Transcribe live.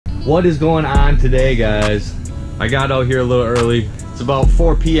What is going on today, guys? I got out here a little early. It's about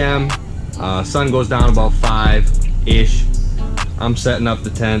 4 p.m. Sun goes down about 5-ish. I'm setting up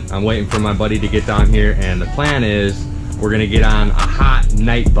the tent. I'm waiting for my buddy to get down here, and the plan is we're gonna get on a hot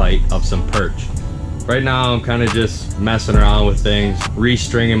night bite of some perch. Right now I'm kind of just messing around with things,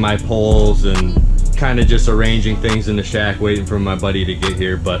 restringing my poles and kind of just arranging things in the shack, waiting for my buddy to get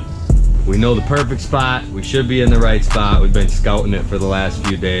here. But we know the perfect spot. We should be in the right spot. We've been scouting it for the last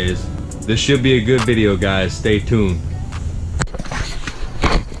few days. This should be a good video, guys. Stay tuned.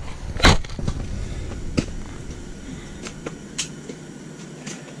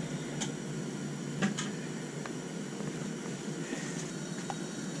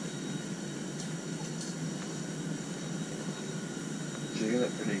 You get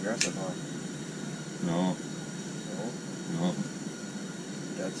it pretty aggressive, huh? No. No? No.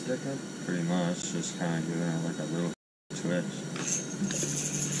 Dead sticking? Pretty much. Just kind of giving it like a little twitch.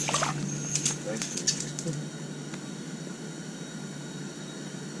 Nice.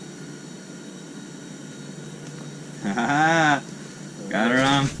 Haha! Got her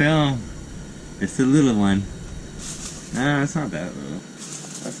on film. It's a little one. Nah, it's not that little.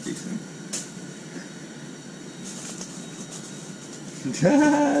 That's decent.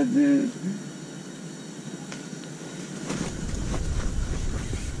 Dude.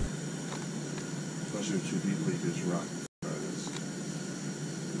 Especially with 2 people, you can just rock.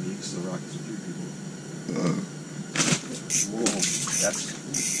 You can still rock with 2 people. Whoa, that's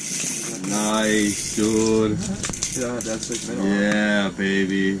Nice, dude. yeah, that's like middle. Yeah,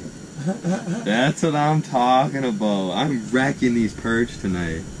 baby. That's what I'm talking about. I'm wrecking these perch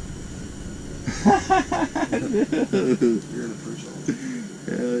tonight. You're in the perch hole.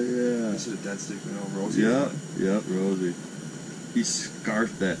 Hell yeah. You see the dead stick middle, Rosie? Yep, Rosie. He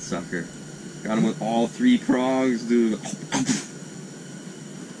scarfed that sucker. Got him with all 3 prongs, dude.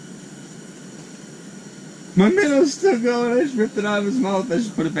 My minnow's still going. I just ripped it out of his mouth. I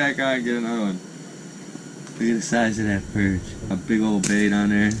just put it back on and get another one. Look at the size of that perch. A big old bait on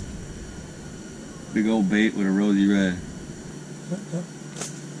there. Big old bait with a rosy red.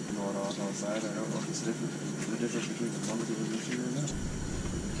 Going off outside, I don't know if it's different. The difference between the lungs of the shooter or not.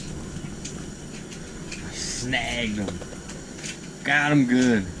 I snagged him. Got him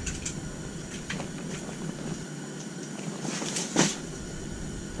good.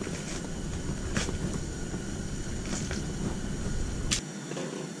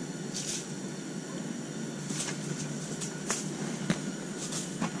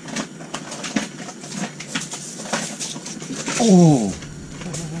 Oh!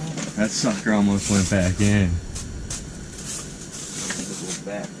 That sucker almost went back in. Go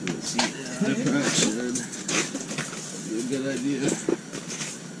back to the seat. Depression. That'd be a good idea.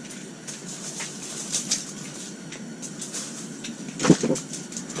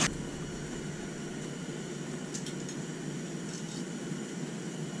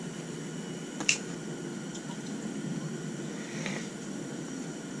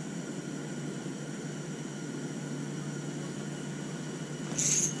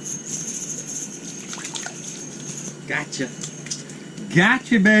 Gotcha.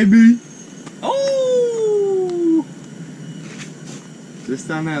 Gotcha, baby. Oh! Just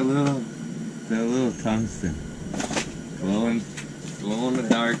on that little tungsten. Glowing in the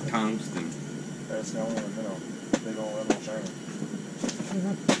dark tungsten. That's going in the middle. Big old red one shiner.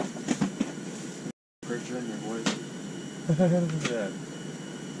 Perch in your boys. Yeah.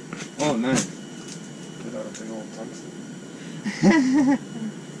 Oh, nice. Put out a big old tungsten.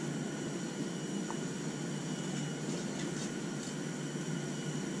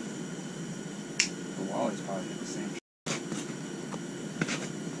 The wally's probably the same.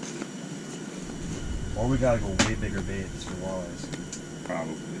 Or we gotta go way bigger baits for walleyes.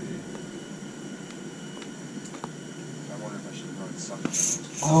 Probably. I wonder if I should run suckers.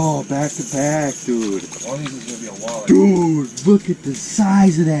 Oh, back to back, dude. One of these is gonna be a walleye. Dude, look at the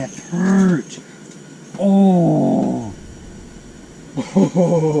size of that perch. Oh.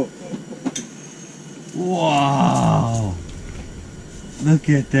 Oh. Wow. Look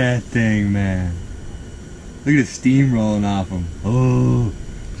at that thing, man. Look at the steam rolling off him. Oh,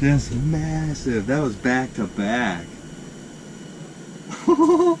 just massive. That was back to back.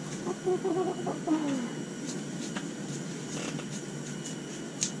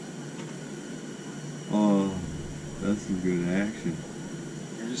 Oh, that's some good action.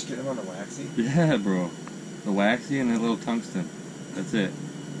 You're just getting on the waxy? Yeah, bro. The waxy and the little tungsten. That's it.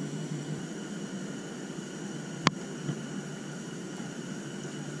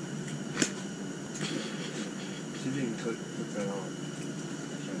 See if you can click that on.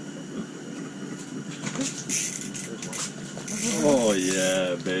 Oh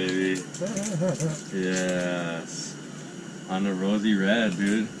yeah, baby. Yes. On the rosy red,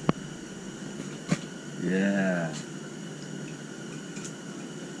 dude. Yeah.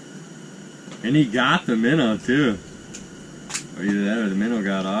 And he got the minnow too. Or either that or the minnow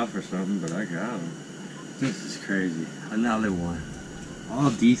got off or something, but I got him. This is crazy. Another one.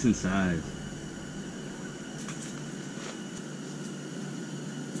 All decent size.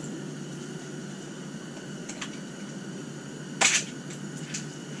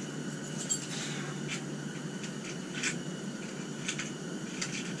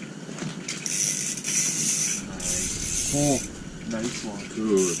 Oh, nice one.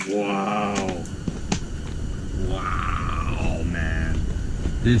 Dude, wow. Wow, man.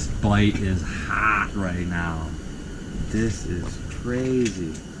 This bite is hot right now. This is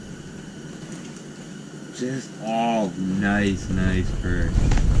crazy. Just all nice perch.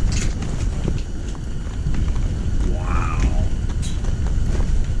 Wow.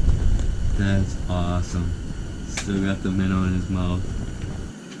 That's awesome. Still got the minnow in his mouth.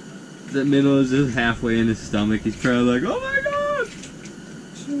 That minnow is just halfway in his stomach. He's probably like, oh my god!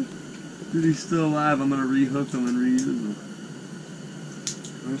 Dude, he's still alive. I'm gonna rehook him and reuse him.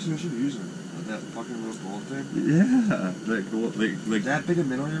 I should use them. That fucking little gold thing? Yeah. Like That big a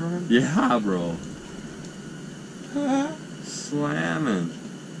minnow you're running? yeah, bro. Slamming.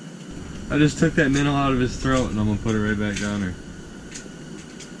 I just took that minnow out of his throat and I'm gonna put it right back down there.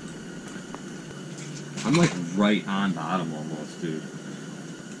 I'm like right on bottom almost, dude.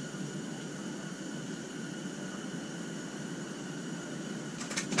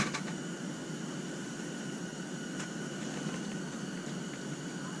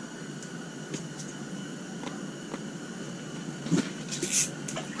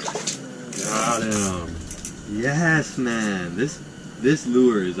 Got him. Yes, man. This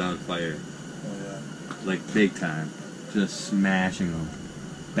lure is on fire. Oh yeah. Like big time. Just smashing them.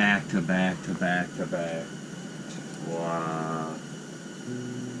 Back to back to back to back. Wow.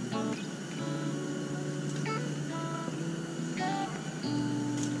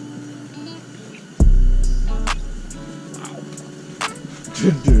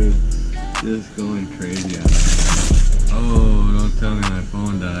 Dude. Just going crazy on it. Oh, don't tell me my phone